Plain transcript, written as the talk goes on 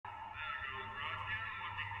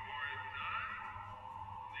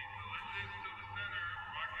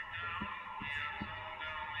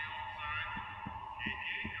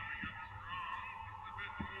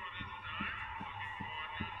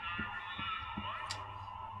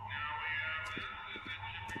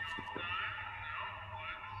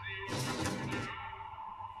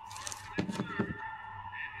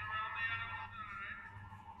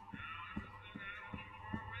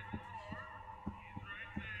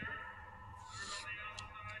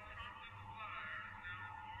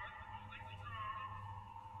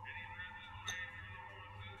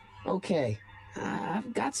Okay,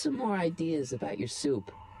 I've got some more ideas about your soup.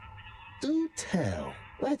 Do tell.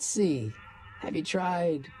 Let's see. Have you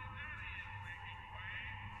tried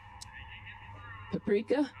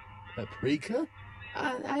paprika? Paprika?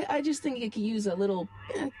 I just think it could use a little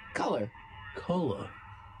color. Color?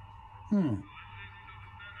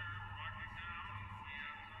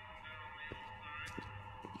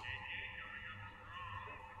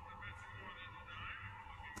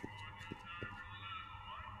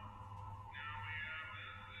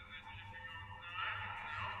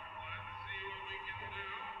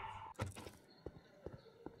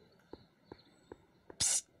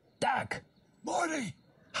 Psst, Doc. Morty,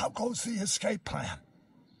 how goes the escape plan?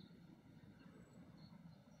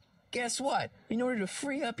 Guess what? In order to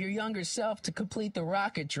free up your younger self to complete the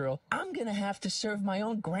rocket drill, I'm gonna have to serve my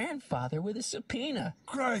own grandfather with a subpoena.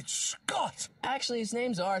 Great Scott! Actually, his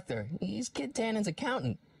name's Arthur. He's Kid Tannen's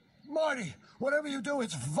accountant. Marty, whatever you do,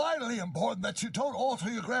 it's vitally important that you don't alter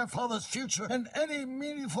your grandfather's future in any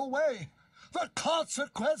meaningful way. The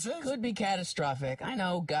consequences... Could be catastrophic. I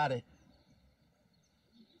know, got it.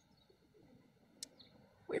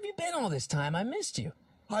 Where have you been all this time? I missed you.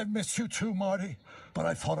 I've missed you too, Marty, but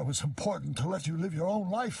I thought it was important to let you live your own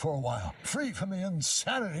life for a while, free from the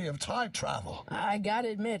insanity of time travel. I gotta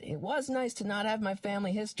admit, it was nice to not have my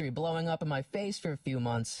family history blowing up in my face for a few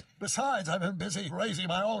months. Besides, I've been busy raising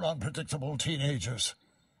my own unpredictable teenagers.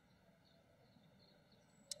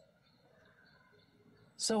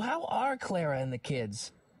 So how are Clara and the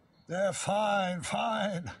kids? They're fine,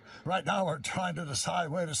 fine. Right now we're trying to decide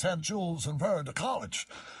where to send Jules and Vern to college.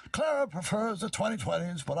 Clara prefers the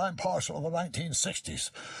 2020s, but I'm partial to the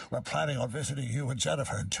 1960s. We're planning on visiting you and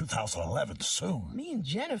Jennifer in 2011 soon. Me and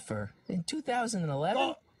Jennifer? In 2011?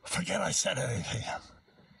 Oh, forget I said anything.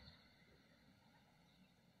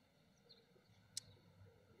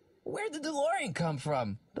 Where'd the DeLorean come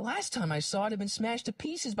from? The last time I saw it had been smashed to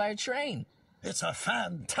pieces by a train. It's a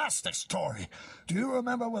fantastic story. Do you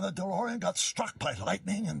remember when the DeLorean got struck by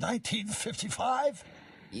lightning in 1955?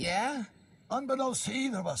 Yeah? Unbeknownst to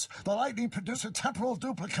either of us, the lightning produced a temporal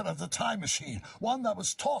duplicate of the time machine, one that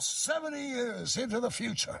was tossed 70 years into the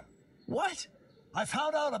future. What? I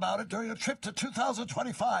found out about it during a trip to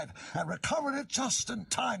 2025 and recovered it just in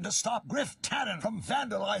time to stop Griff Tannen from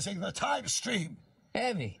vandalizing the time stream.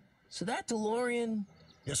 Heavy. So that DeLorean...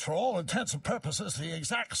 is for all intents and purposes the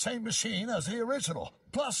exact same machine as the original,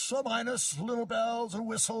 plus or minus little bells and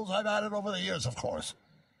whistles I've added over the years, of course.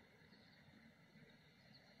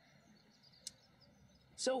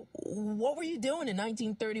 So, what were you doing in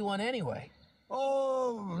 1931 anyway?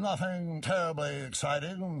 Oh, nothing terribly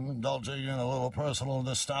exciting. Indulging in a little personal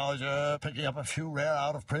nostalgia, picking up a few rare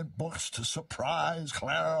out-of-print books to surprise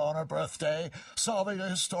Clara on her birthday, solving a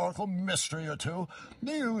historical mystery or two.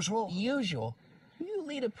 The usual. Usual? You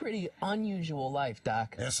lead a pretty unusual life,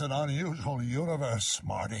 Doc. It's an unusual universe,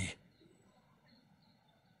 Marty.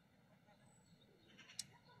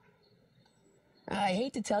 I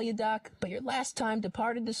hate to tell you, Doc, but your last time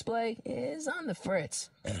departed display is on the fritz.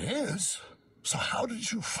 It is? So how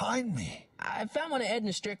did you find me? I found one of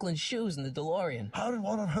Edna Strickland's shoes in the DeLorean. How did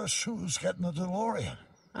one of her shoes get in the DeLorean?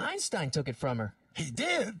 Einstein took it from her. He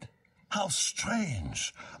did? How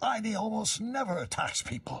strange. Einie almost never attacks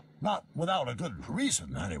people. Not without a good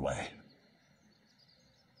reason, anyway.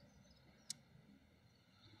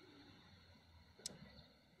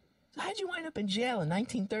 So how'd you wind up in jail in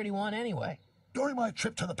 1931 anyway? During my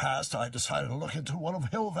trip to the past, I decided to look into one of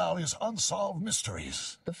Hill Valley's unsolved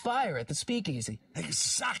mysteries. The fire at the speakeasy.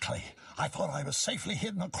 Exactly. I thought I was safely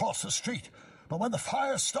hidden across the street. But when the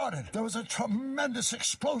fire started, there was a tremendous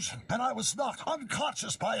explosion, and I was knocked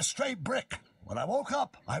unconscious by a stray brick. When I woke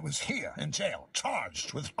up, I was here in jail,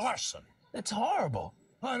 charged with arson. That's horrible.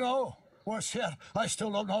 I know. Worse yet, I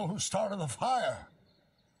still don't know who started the fire.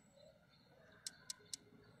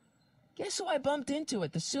 Guess who I bumped into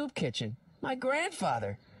at the soup kitchen? My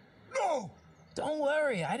grandfather. No! Don't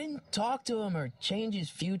worry, I didn't talk to him or change his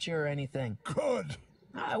future or anything. Good.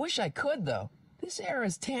 I wish I could, though. This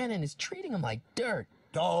era's Tannen is treating him like dirt.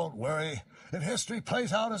 Don't worry. If history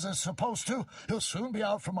plays out as it's supposed to, he'll soon be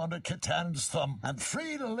out from under Kit Tannen's thumb and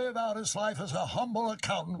free to live out his life as a humble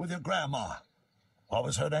accountant with your grandma. What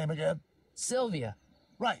was her name again? Sylvia.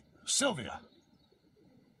 Right, Sylvia.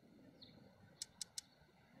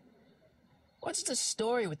 What's the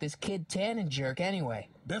story with this Kid Tannen jerk anyway?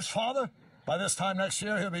 Biff's father? By this time next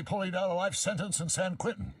year, he'll be pulling down a life sentence in San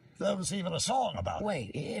Quentin. There was even a song about it.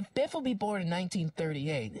 Wait, if Biff will be born in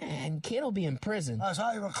 1938 and Kid will be in prison... As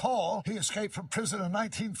I recall, he escaped from prison in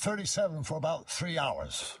 1937 for about 3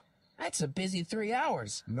 hours. That's a busy 3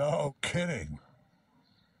 hours. No kidding.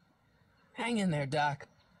 Hang in there, Doc.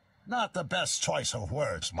 Not the best choice of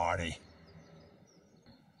words, Marty.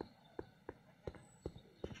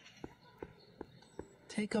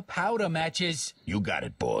 Take a powder, Matches. You got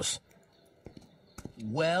it, boss.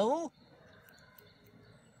 Well?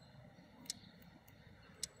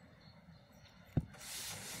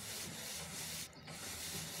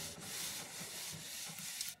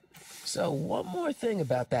 So, one more thing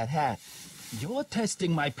about that hat. You're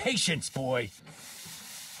testing my patience, boy.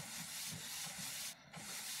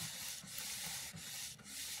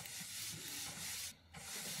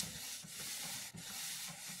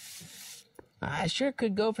 I sure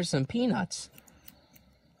could go for some peanuts.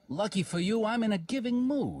 Lucky for you, I'm in a giving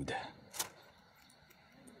mood.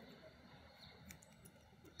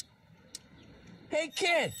 Hey,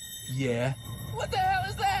 kid! Yeah? What the hell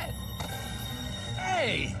is that?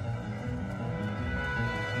 Hey!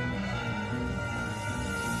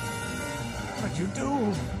 What'd you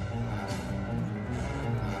do?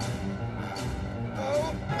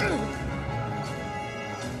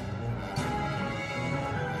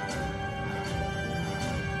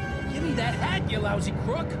 Give me that hat, you lousy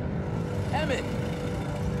crook! Emmett!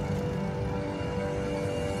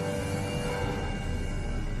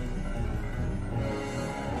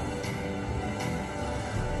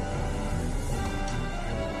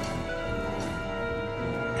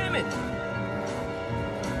 Emmett!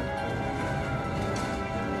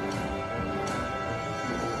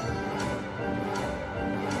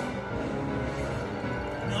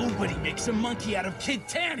 Nobody makes a monkey out of Kid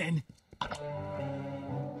Tannen!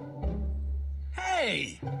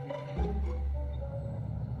 Hey!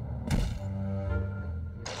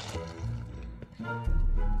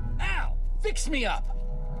 Al, fix me up!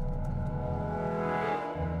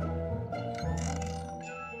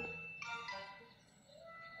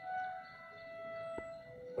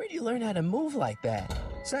 Where'd you learn how to move like that?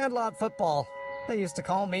 Sandlot football. They used to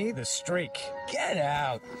call me the Streak. Get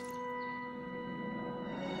out!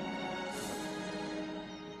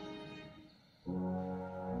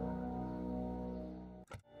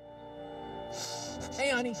 Hey,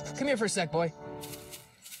 honey, come here for a sec, boy.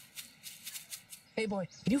 Hey, boy,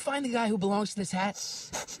 can you find the guy who belongs to this hat?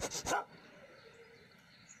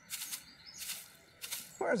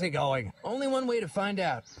 Where's he going? Only one way to find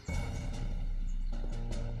out.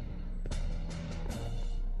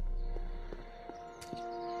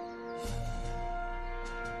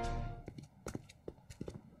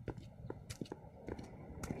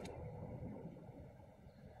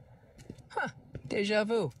 Huh, deja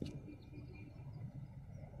vu.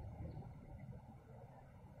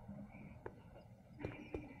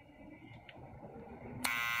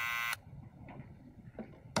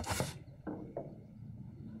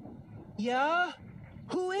 Yeah?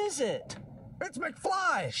 Who is it? It's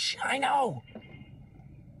McFly! Shh, I know.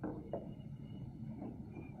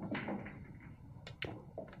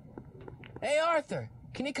 Hey, Arthur,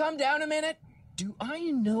 can you come down a minute? Do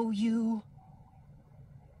I know you?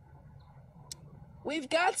 We've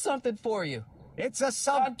got something for you. It's a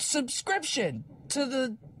A subscription to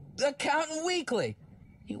the Accountant Weekly.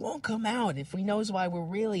 He won't come out if he knows why we're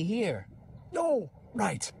really here. No,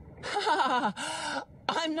 right.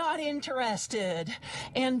 I'm not interested.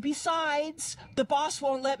 And besides, the boss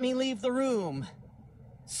won't let me leave the room.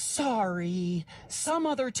 Sorry. Some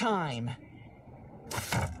other time.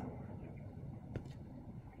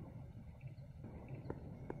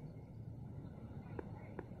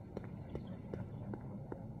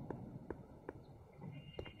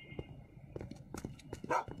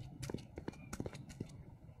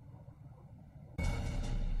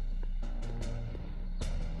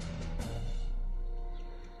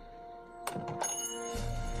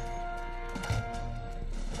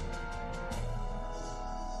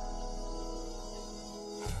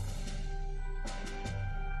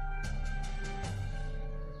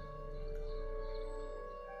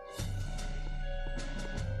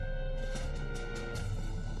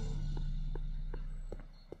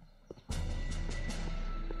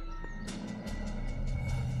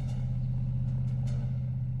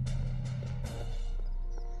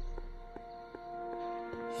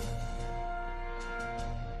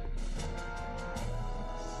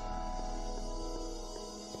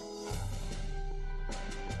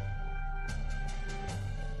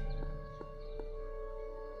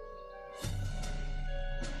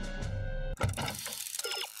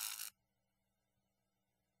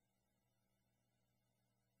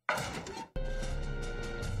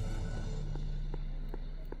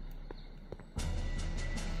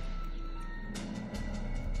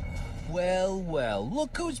 Well, well,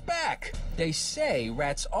 look who's back. They say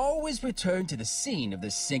rats always return to the scene of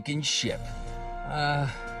the sinking ship.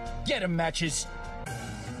 Get 'em, Matches.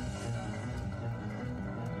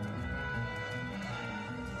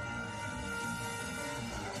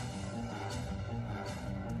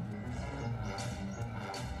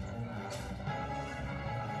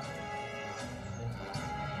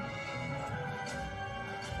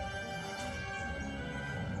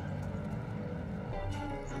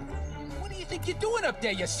 think you're doing up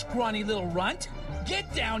there, you scrawny little runt?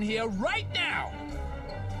 Get down here right now!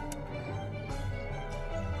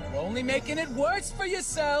 You're only making it worse for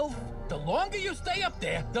yourself. The longer you stay up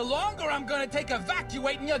there, the longer I'm gonna take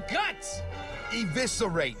evacuating your guts!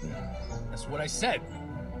 Eviscerating. That's what I said.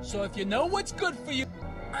 So if you know what's good for you...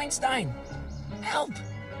 Einstein, help!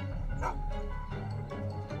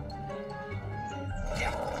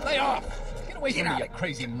 Lay off! Get away from me, you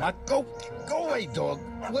crazy mutt. Go away, dog.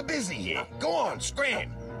 We're busy here. Go on,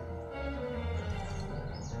 scram.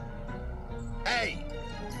 Hey,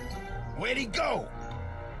 where'd he go?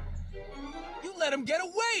 You let him get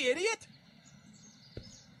away, idiot!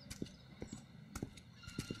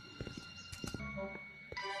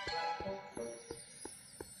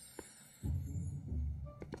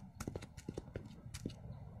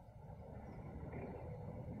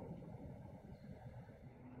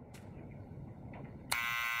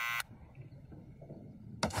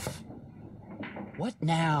 What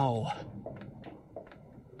now?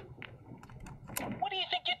 What do you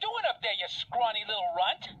think you're doing up there, you scrawny little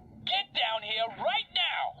runt? Get down here right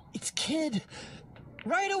now! It's Kid.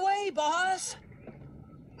 Right away, boss.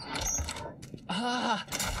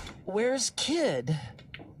 Where's Kid?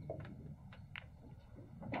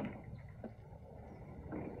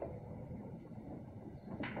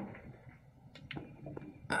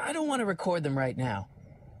 I don't want to record them right now.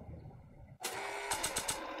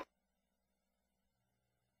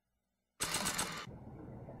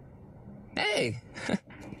 Hey!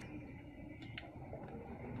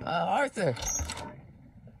 Arthur.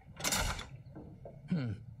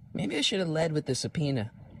 Maybe I should have led with the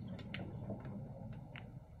subpoena.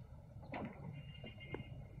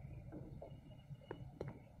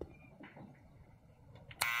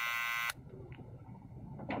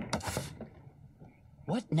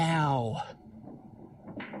 What now?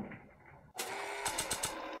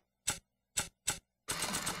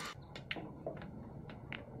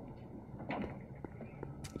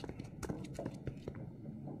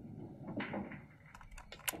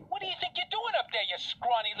 What do you think you're doing up there, you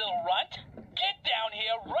scrawny little runt? Get down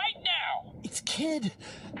here right now! It's Kid.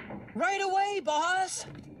 Right away, boss.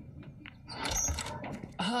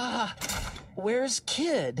 Where's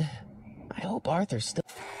Kid? I hope Arthur's still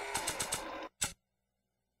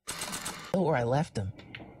where I left him.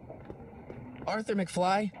 Arthur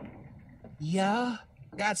McFly, Yeah?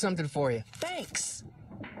 got something for you. Thanks.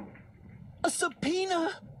 A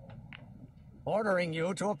subpoena? Ordering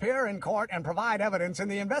you to appear in court and provide evidence in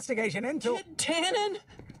the investigation into... Kid Tannen?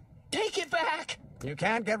 Take it back! You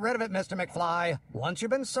can't get rid of it, Mr. McFly. Once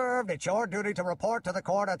you've been served, it's your duty to report to the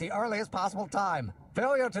court at the earliest possible time.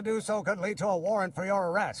 Failure to do so could lead to a warrant for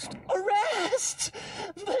your arrest. Arrest!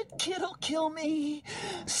 But Kid'll kill me.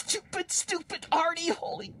 Stupid Artie.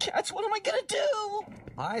 Holy cats, what am I gonna do?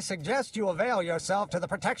 I suggest you avail yourself to the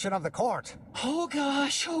protection of the court. Oh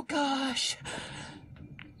gosh.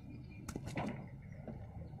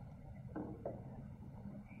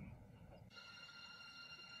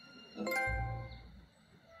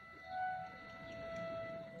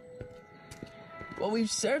 Well,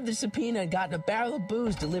 we've served the subpoena and gotten a barrel of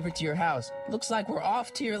booze delivered to your house. Looks like we're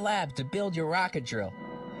off to your lab to build your rocket drill.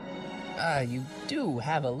 You do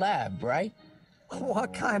have a lab, right?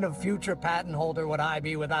 What kind of future patent holder would I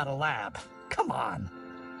be without a lab? Come on.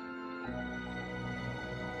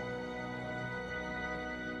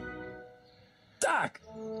 Doc!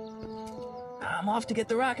 I'm off to get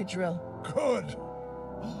the rocket drill. Good.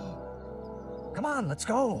 Come on, let's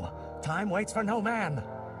go. Time waits for no man.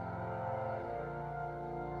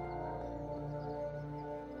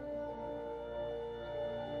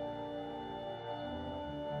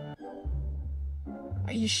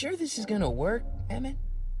 Are you sure this is gonna work, Emmett?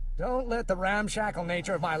 Don't let the ramshackle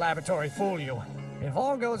nature of my laboratory fool you. If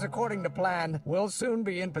all goes according to plan, we'll soon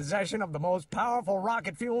be in possession of the most powerful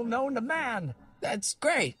rocket fuel known to man. That's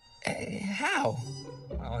great. How?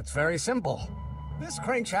 Well, it's very simple. This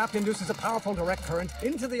crankshaft induces a powerful direct current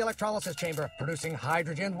into the electrolysis chamber, producing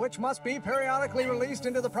hydrogen, which must be periodically released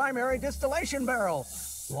into the primary distillation barrel.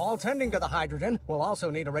 While tending to the hydrogen, we'll also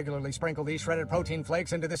need to regularly sprinkle these shredded protein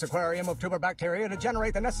flakes into this aquarium of tuber bacteria to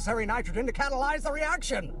generate the necessary nitrogen to catalyze the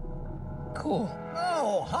reaction. Cool.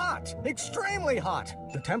 Oh, hot! Extremely hot!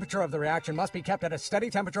 The temperature of the reaction must be kept at a steady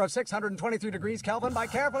temperature of 623 degrees Kelvin by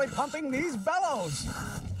carefully pumping these bellows.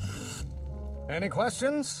 Any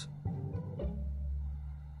questions?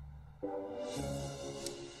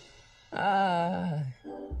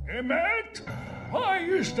 Emmett, why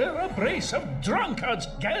is there a brace of drunkards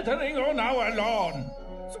gathering on our lawn?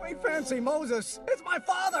 Sweet fancy Moses, it's my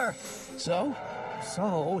father! So,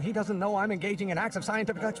 So, he doesn't know I'm engaging in acts of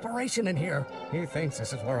scientific exploration in here. He thinks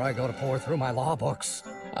this is where I go to pore through my law books.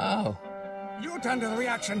 Oh. You tend to the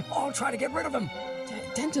reaction. I'll try to get rid of him.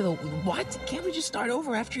 Tend to the what? Can't we just start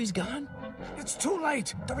over after he's gone? It's too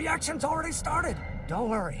late. The reaction's already started. Don't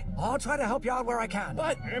worry. I'll try to help you out where I can.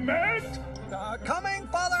 But... Emmett! Coming,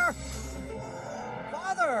 Father!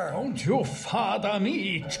 Father! Don't you father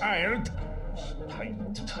me, child.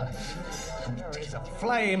 There is a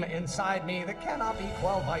flame inside me that cannot be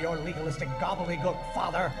quelled by your legalistic gobbledygook,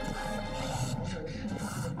 Father.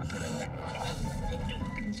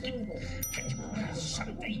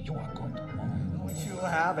 Someday you are going to... Don't you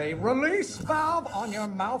have a release valve on your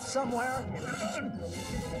mouth somewhere?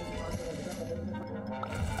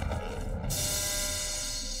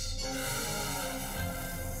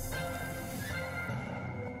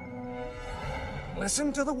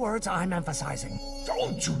 Listen to the words I'm emphasizing.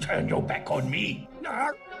 Don't you turn your back on me.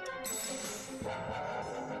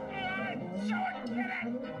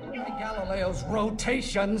 Galileo's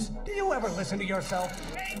rotations. Do you ever listen to yourself?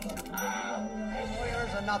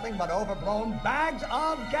 Lawyers are nothing but overblown bags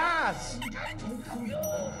of gas. You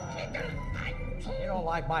don't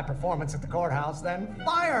like my performance at the courthouse, then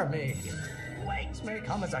fire me. This may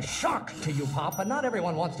come as a shock to you, Pop, but not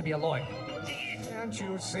everyone wants to be a lawyer. Can't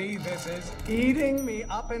you see this is eating me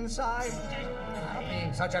up inside? Not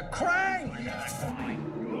being such a crank!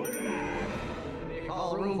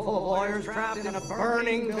 A room full of lawyers trapped in a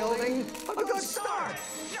burning building? A good start!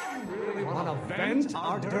 Really want to vent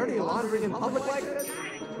our dirty laundry in public like this?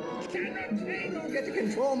 You don't get to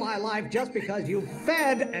control my life just because you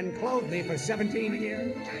fed and clothed me for 17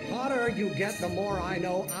 years. The hotter you get, the more I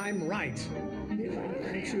know I'm right.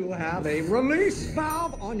 Don't you have a release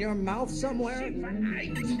valve on your mouth somewhere?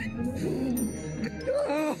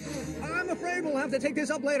 I'm afraid we'll have to take this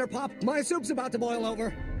up later, Pop. My soup's about to boil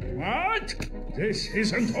over. What? This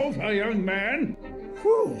isn't over, young man.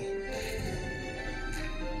 Whew.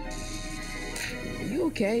 Are you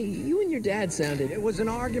okay? You and your dad sounded... It was an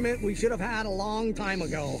argument we should have had a long time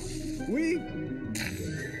ago.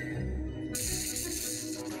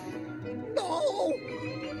 Oh!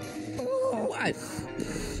 Oh! What?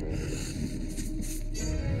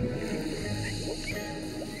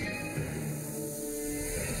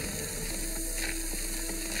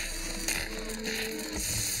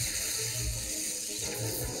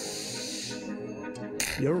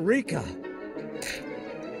 Eureka!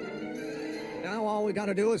 Now all we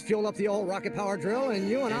gotta do is fuel up the old rocket power drill and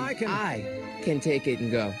you and I can take it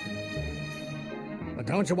and go. But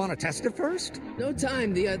don't you want to test it first? No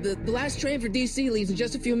time. The last train for DC leaves in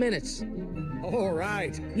just a few minutes. All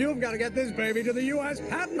right. You've got to get this baby to the U.S.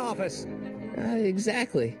 Patent Office.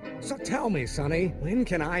 Exactly. So tell me, Sonny, when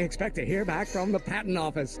can I expect to hear back from the Patent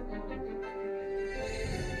Office?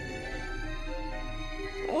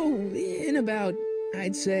 Oh, in about,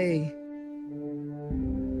 I'd say...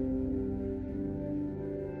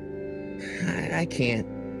 I can't.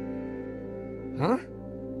 Huh?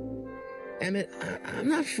 Emmett, I'm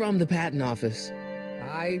not from the Patent Office.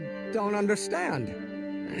 I don't understand.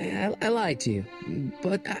 I lied to you,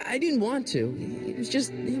 but I didn't want to. It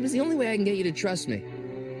was the only way I can get you to trust me.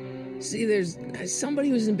 See, there's somebody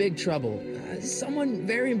who's in big trouble. Someone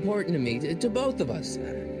very important to me, to both of us.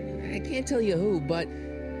 I can't tell you who, but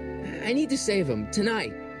I need to save him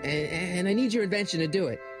tonight, and I need your invention to do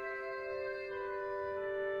it.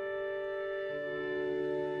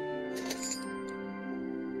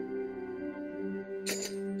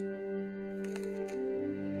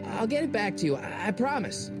 I'll get it back to you, I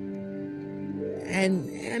promise. And,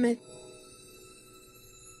 Emmett,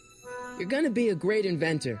 you're gonna be a great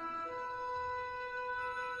inventor.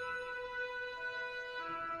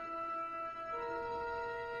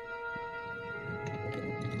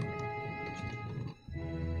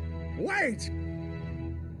 Wait!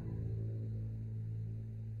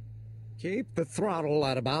 Keep the throttle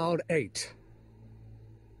at about 8.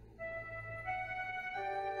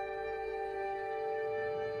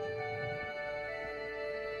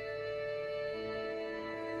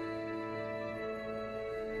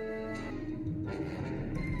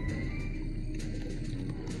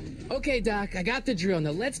 Okay, Doc, I got the drill. Now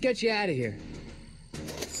let's get you out of here.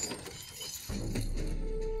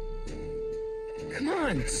 Come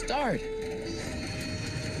on, start.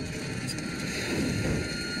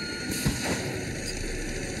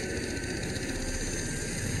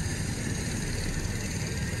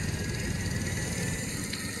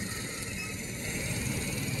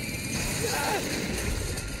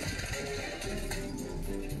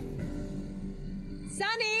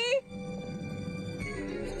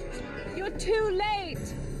 You're too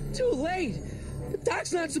late! Too late? The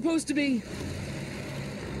Doc's not supposed to be...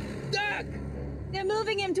 They're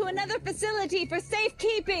moving him to another facility for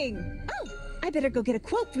safekeeping. Oh, I better go get a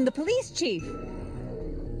quote from the police chief.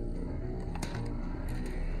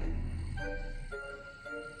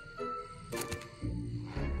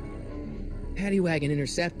 Paddy wagon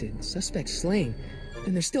intercepted, suspect slain,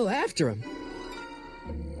 and they're still after him.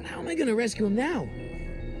 But how am I gonna rescue him now?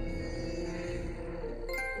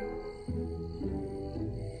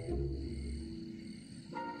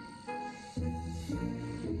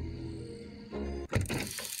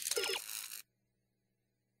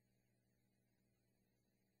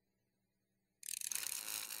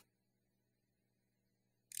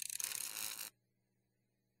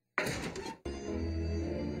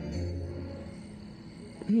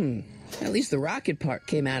 At least the rocket part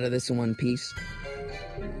came out of this in one piece.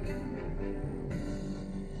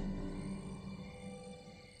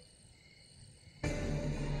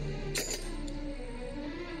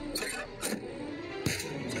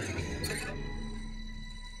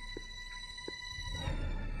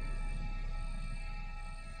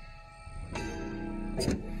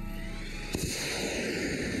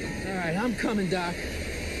 All right, I'm coming, Doc.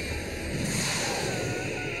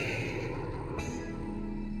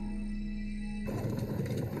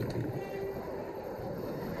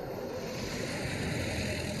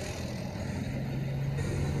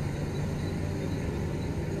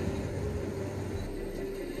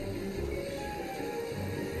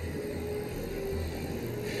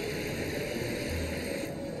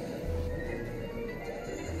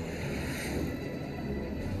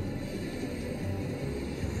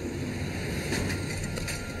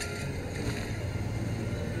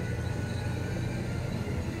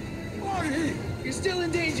 You're still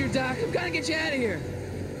in danger, Doc. I'm gonna get you out of here.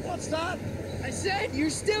 What's that? I said you're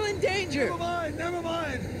still in danger. Never mind, never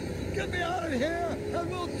mind. Get me out of here,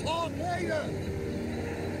 and we'll talk later.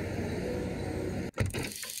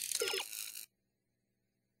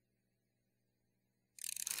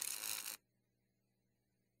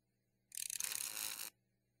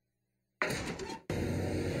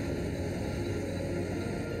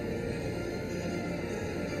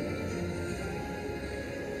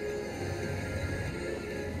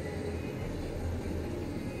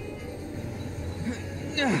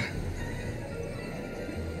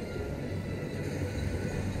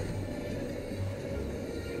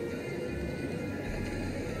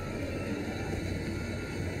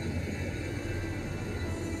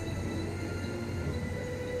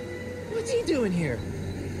 What's he doing here?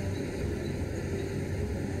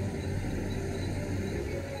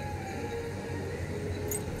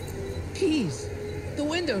 Keys. The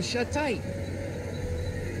window's shut tight.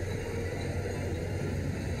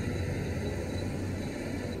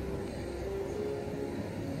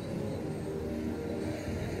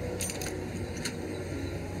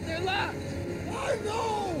 They're locked. I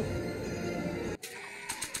know!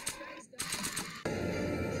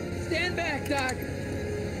 Stand back, Doc.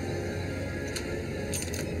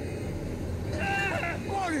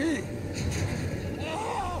 Marty!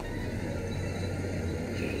 Ah!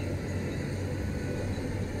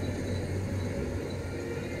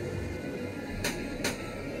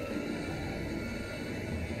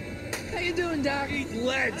 How you doing, Doc? Eat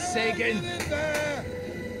lead, Sagan! In there!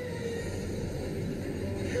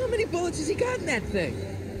 How many bullets has he got in that thing?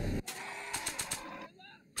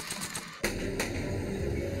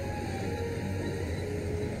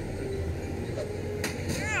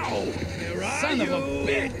 Son of a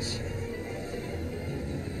bitch!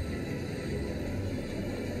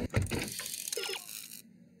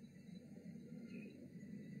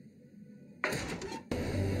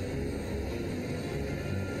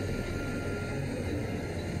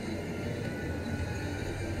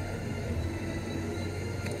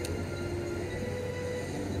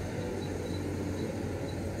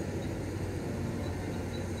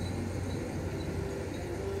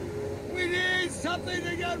 We need something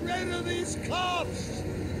to get rid of these cops!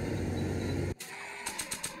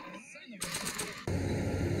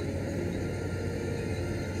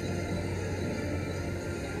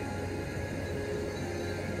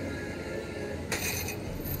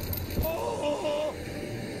 Oh!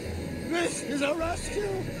 This is a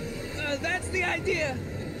rescue! That's the idea.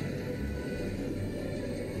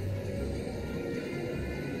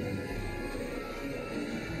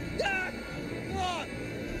 Doc! What?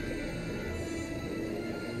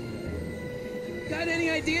 Got any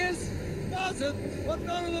ideas? Doesn't, but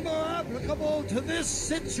none of them are applicable to this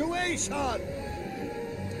situation! Doc,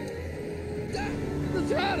 the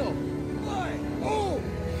throttle! Why? Oh!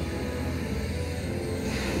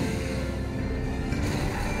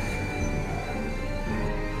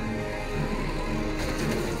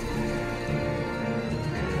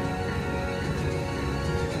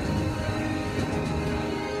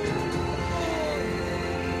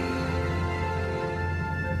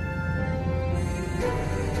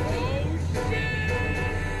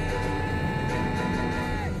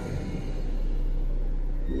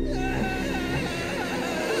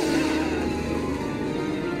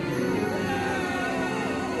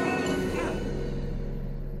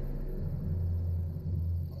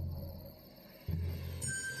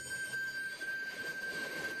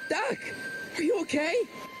 Doc! Are you okay?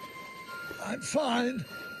 I'm fine.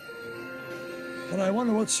 But I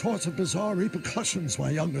wonder what sorts of bizarre repercussions my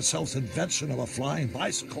younger self's invention of a flying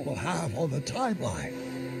bicycle will have on the timeline.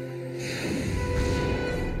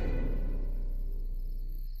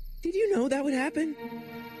 Did you know that would happen?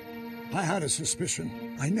 I had a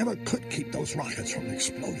suspicion. I never could keep those rockets from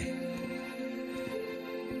exploding.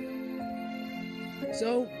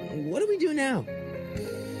 So, what do we do now?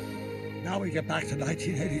 Now we get back to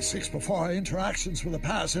 1986 before our interactions with the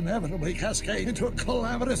past inevitably cascade into a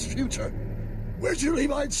calamitous future. Where'd you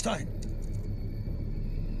leave Einstein?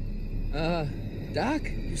 Doc?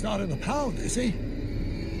 He's not in the pound, is he?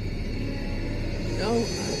 No,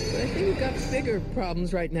 but I think we've got bigger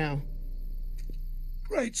problems right now.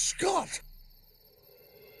 Great Scott!